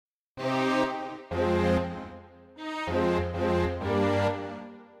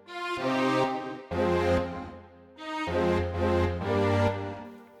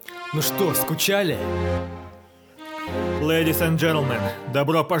Ну что, скучали? Ladies and gentlemen,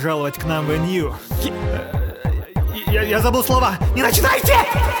 добро пожаловать к нам в New. Я забыл слова. Не начинайте!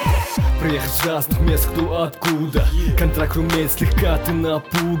 Приехал с разных мест, кто откуда. Контракт умеет, слегка ты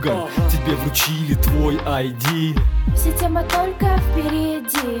напуган. Тебе вручили твой ID. Все темы только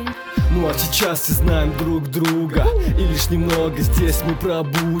впереди. Ну а сейчас все знаем друг друга. И лишь немного здесь мы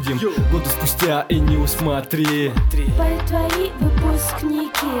пробудем. Годы спустя и не усмотри. Поют твои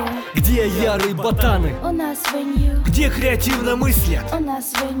выпускники. Где ярые ботаны? У нас в New. Где креативно мыслят? У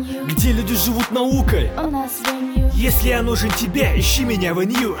нас в New. Где люди живут наукой? У нас в New. Если я нужен тебе, ищи меня в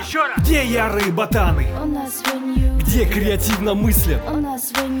New. Где ярые ботаны? У нас в New. Где креативно мыслят? У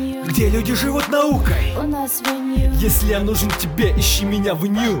нас в New. Где люди живут наукой? У нас в New. Если я нужен тебе, ищи меня в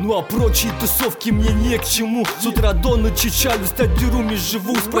New. Ну а прочие тусовки мне не к чему. С утра до ночи чалю, в стадируме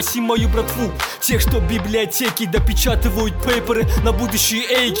живу. Спроси мою братву, тех, что библиотеки допечатывают пейперы на будущие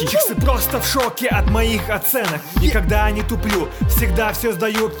эйки. Чиксы просто в шоке от моих оценок. Никогда не туплю, всегда все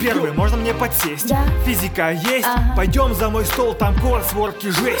сдаю первый. Можно мне подсесть? Да. Физика есть? Ага. Пойдем за мой стол, там курсворки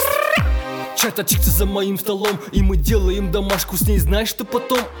жесть. Чаточек за моим столом, и мы делаем домашку с ней. Знаешь, что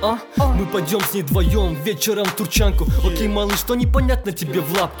потом, а? Мы пойдем с ней вдвоем вечером в турчанку. Окей, малыш, что непонятно тебе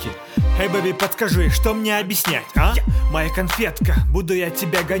в лапке? Эй, бэби, подскажи, что мне объяснять, а? Моя конфетка, буду я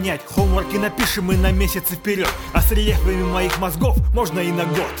тебя гонять. Хоумворки напишем и на месяцы вперед. А с рельефами моих мозгов можно и на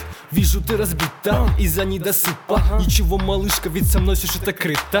год. Вижу, ты разбита из-за недосыпа. Ничего, малышка, ведь со мной все это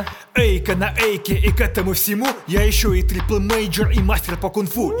крыто. Эйка на эйке, и к этому всему я еще и трипл мейджор и мастер по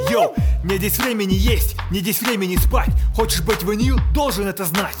кунг-фу. Йоу, мне здесь времени есть, не здесь времени спать. Хочешь быть в New, должен это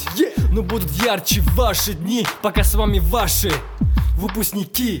знать. Но будут ярче ваши дни, пока с вами ваши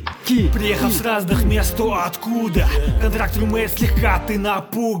выпускники. Приехав с разных мест, то откуда? Контракт румейт, слегка ты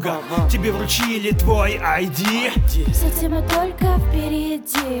напуган. Тебе вручили твой ID. Все темы только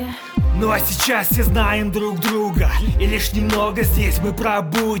впереди. Ну а сейчас все знаем друг друга. И лишь немного здесь мы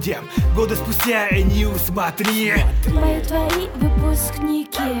пробудем. Годы спустя New, смотри. Поют твои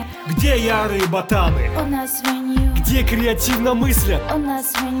выпускники. Где ярые ботаны? У нас в New. Где креативно мыслят? У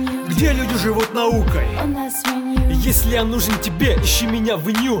нас в New. Где люди живут наукой? У нас в New. Если я нужен тебе, ищи меня в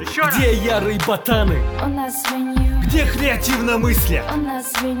New. Где ярые ботаны? У нас в New. Где креативно мыслят? У нас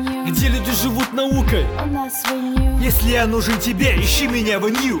в New. Где люди живут наукой? У нас в New. Если я нужен тебе, ищи меня в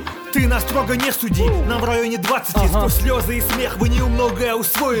New. Ты нас строго не суди, нам в районе 20. Сквозь слезы и смех вы не многое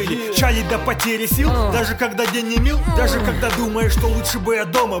усвоили. Чалить до потери сил, даже когда день не мил. Даже когда думаешь, что лучше бы я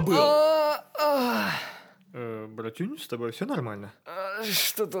дома был. Братюнь, с тобой все нормально?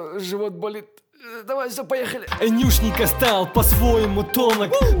 Что-то живот болит. Давай, все, поехали. Нюшника стал по-своему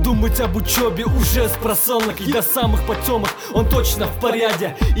тонок. Думать об учебе уже с просонок. И до самых потемок он точно в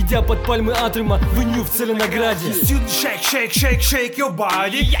порядке. Идя под пальмы атриума в New в Целинограде. Student shake, shake, shake, shake your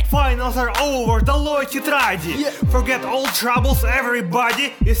body. Finals are over, долой тетради. Forget all troubles,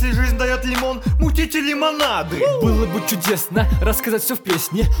 everybody. Если жизнь дает лимон, мутите лимонады. Было бы чудесно рассказать все в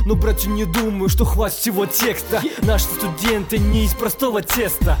песне, но, братью, не думаю, что хватит всего текста. Наши студенты не из простого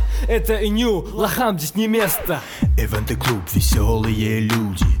теста. Это и New, лохам здесь не место. Ивенты клуб, веселые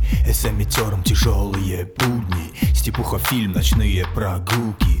люди, эсэмитером тяжелые будни. Степуха фильм, ночные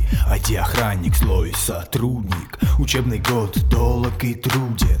прогулки, IT-охранник, злой сотрудник. Учебный год долг и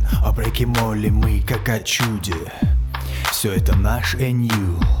труден, о брейке молли мы как о чуде. Все это наш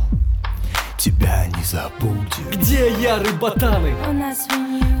New, тебя не забудем. Где ярые ботаны? У нас в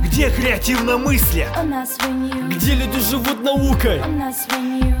New. Где креативно мыслят? У нас в New. Где люди живут наукой? У нас в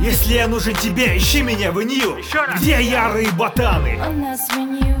New. Если я нужен тебе, ищи меня в New. Где ярые ботаны? У нас в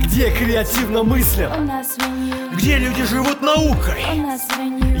New. Где креативно мыслят? У нас в New. Где люди живут наукой? У нас в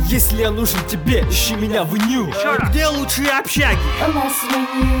New. Если я нужен тебе, ищи меня в New. Где лучшие общаги? У нас в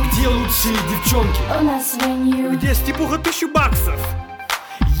New. Где лучшие девчонки? У нас в New. Где степуха $1000?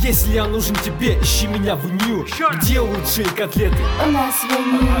 Если я нужен тебе, ищи меня в New. Где лучшие котлеты? У нас в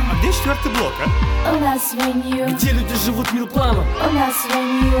New. А где 4-й блок, а? У нас в New. Где люди живут милпланом? У нас в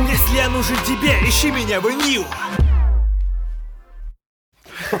New. Если я нужен тебе, ищи меня в New.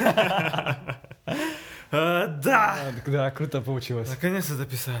 Да. Да, круто получилось. Наконец-то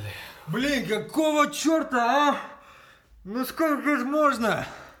записали. Блин, какого черта, а? Ну сколько же можно?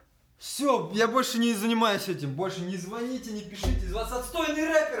 Все, я больше не занимаюсь этим. Больше не звоните, не пишите. Из вас отстойные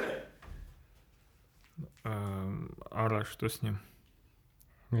рэперы. Ара, что с ним?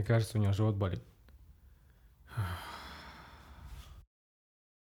 Мне кажется, у него живот болит.